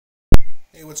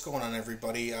Hey, what's going on,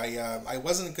 everybody? I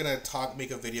wasn't gonna make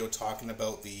a video talking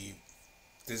about the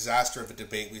disaster of a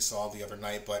debate we saw the other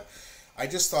night, but I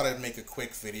just thought I'd make a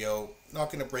quick video.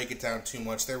 Not gonna break it down too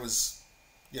much. There was,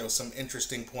 some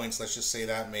interesting points, let's just say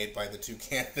that, made by the two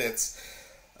candidates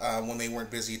when they weren't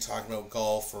busy talking about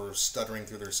golf or stuttering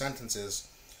through their sentences.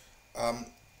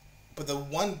 But the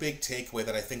one big takeaway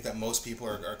that I think that most people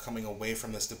are coming away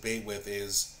from this debate with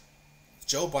is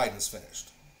Joe Biden's finished.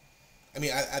 I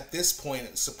mean, at this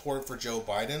point, support for Joe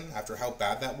Biden, after how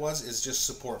bad that was, is just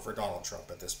support for Donald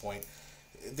Trump at this point.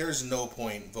 There's no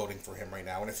point voting for him right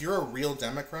now. And if you're a real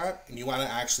Democrat and you want to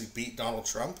actually beat Donald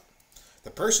Trump, the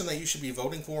person that you should be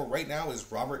voting for right now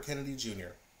is Robert Kennedy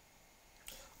Jr.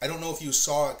 I don't know if you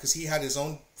saw it, because he had his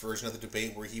own version of the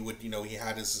debate where he would, he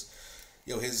had his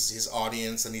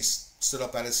audience, and he stood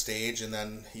up at his stage, and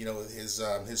then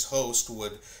his host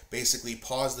would basically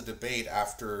pause the debate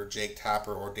after Jake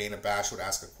Tapper or Dana Bash would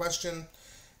ask a question,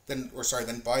 then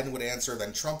Biden would answer,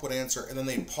 then Trump would answer, and then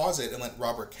they'd pause it and let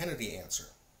Robert Kennedy answer.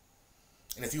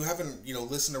 And if you haven't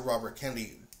listened to Robert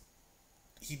Kennedy,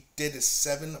 he did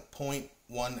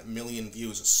 7.1 million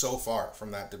views so far from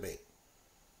that debate.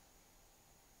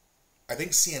 I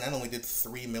think CNN only did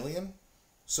 3 million.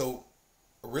 So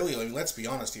really, let's be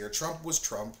honest here. Trump was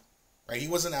Trump, right? He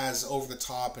wasn't as over the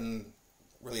top and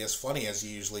really as funny as he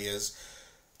usually is.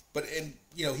 But,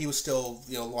 he was still,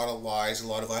 a lot of lies, a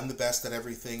lot of I'm the best at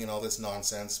everything and all this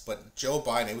nonsense. But Joe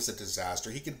Biden, it was a disaster.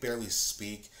 He could barely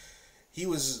speak. He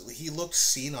looked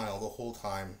senile the whole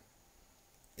time.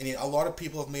 And a lot of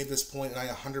people have made this point, and I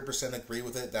 100% agree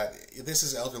with it, that this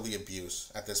is elderly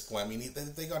abuse at this point. I mean,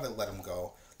 they got to let him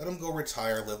go. Let him go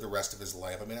retire, live the rest of his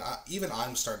life. I mean, even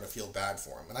I'm starting to feel bad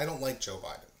for him, and I don't like Joe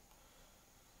Biden.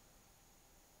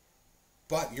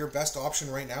 But your best option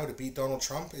right now to beat Donald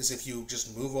Trump is if you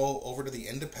just move over to the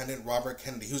independent Robert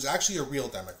Kennedy, who's actually a real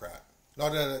Democrat.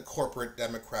 Not a corporate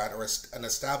Democrat or an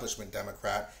establishment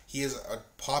Democrat. He is a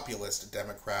populist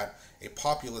Democrat, a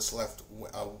populist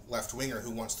left-winger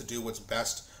who wants to do what's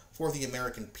best for the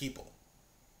American people.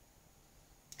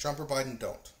 Trump or Biden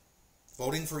don't.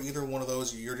 Voting for either one of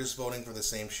those, you're just voting for the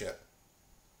same shit.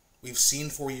 We've seen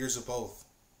 4 years of both.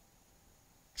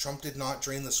 Trump did not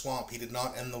drain the swamp. He did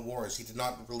not end the wars. He did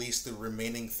not release the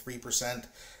remaining 3%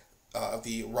 of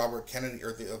the Robert Kennedy, or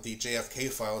of the JFK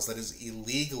files that is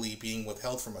illegally being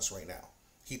withheld from us right now.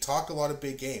 He talked a lot of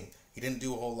big game. He didn't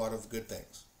do a whole lot of good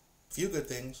things. A few good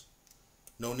things.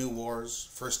 No new wars.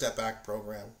 First Step Back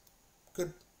program.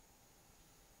 Good.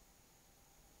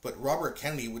 But Robert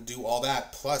Kennedy would do all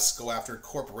that, plus go after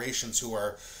corporations who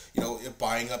are,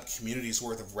 buying up communities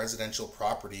worth of residential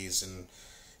properties, and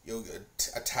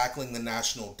tackling the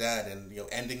national debt, and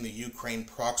ending the Ukraine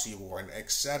proxy war, and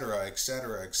etc.,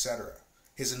 etc., etc.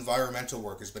 His environmental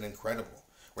work has been incredible.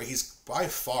 Right? He's by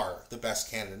far the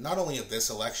best candidate, not only of this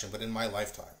election, but in my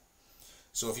lifetime.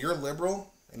 So if you're a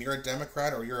liberal and you're a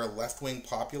Democrat, or you're a left-wing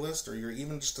populist, or you're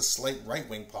even just a slight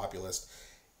right-wing populist,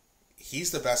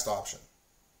 he's the best option.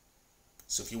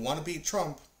 So if you want to beat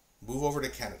Trump, move over to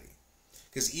Kennedy.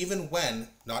 Because even when,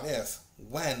 not if,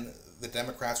 when the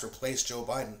Democrats replace Joe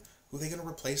Biden, who are they going to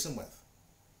replace him with?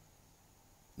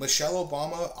 Michelle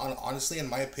Obama, honestly, in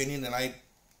my opinion, and I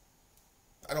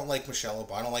don't like Michelle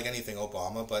Obama, I don't like anything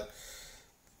Obama, but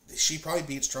she probably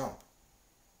beats Trump.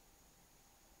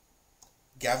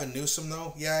 Gavin Newsom,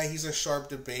 though, yeah, he's a sharp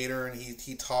debater, and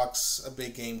he talks a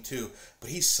big game too, but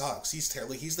he sucks. He's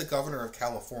terrible. He's the governor of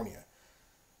California.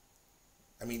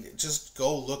 I mean, just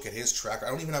go look at his track. I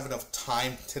don't even have enough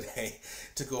time today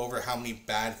to go over how many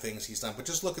bad things he's done. But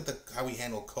just look at how he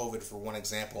handled COVID, for one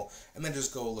example, and then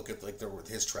just go look at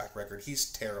his track record.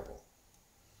 He's terrible.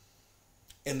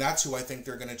 And that's who I think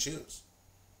they're going to choose.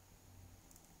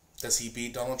 Does he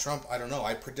beat Donald Trump? I don't know.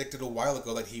 I predicted a while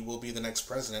ago that he will be the next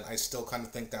president. I still kind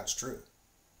of think that's true.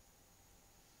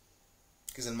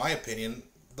 Because in my opinion,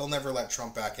 they'll never let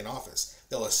Trump back in office.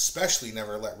 They'll especially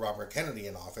never let Robert Kennedy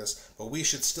in office, but we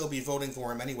should still be voting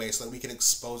for him anyway so that we can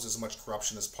expose as much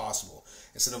corruption as possible,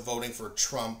 instead of voting for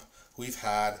Trump, who we've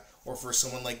had, or for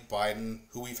someone like Biden,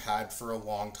 who we've had for a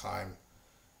long time.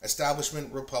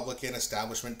 Establishment Republican,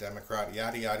 establishment Democrat,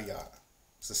 yada, yada, yada.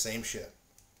 It's the same shit.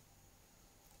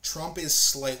 Trump is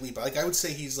slightly, I would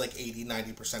say he's like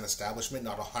 80-90% establishment,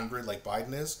 not 100 like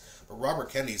Biden is, but Robert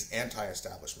Kennedy's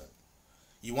anti-establishment.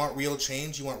 You want real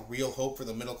change? You want real hope for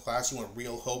the middle class? You want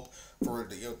real hope for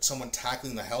someone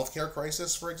tackling the healthcare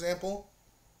crisis, for example?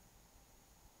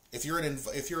 If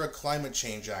you're a climate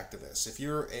change activist, if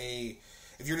you're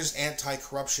just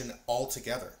anti-corruption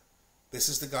altogether, this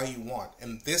is the guy you want,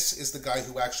 and this is the guy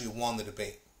who actually won the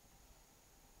debate.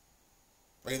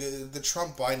 Like the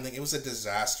Trump Biden thing, it was a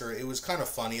disaster. It was kind of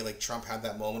funny. Like Trump had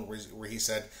that moment where he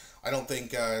said, "I don't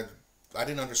think I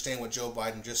didn't understand what Joe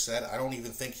Biden just said. I don't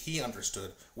even think he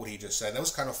understood what he just said." And that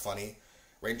was kind of funny,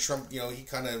 right? And Trump, he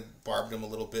kind of barbed him a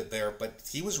little bit there, but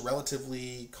he was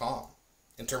relatively calm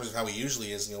in terms of how he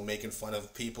usually is. Making fun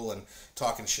of people and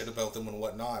talking shit about them and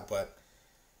whatnot. But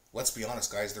let's be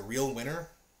honest, guys. The real winner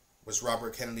was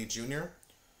Robert Kennedy Jr.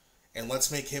 And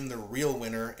let's make him the real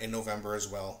winner in November as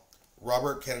well.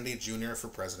 Robert Kennedy Jr. for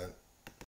president.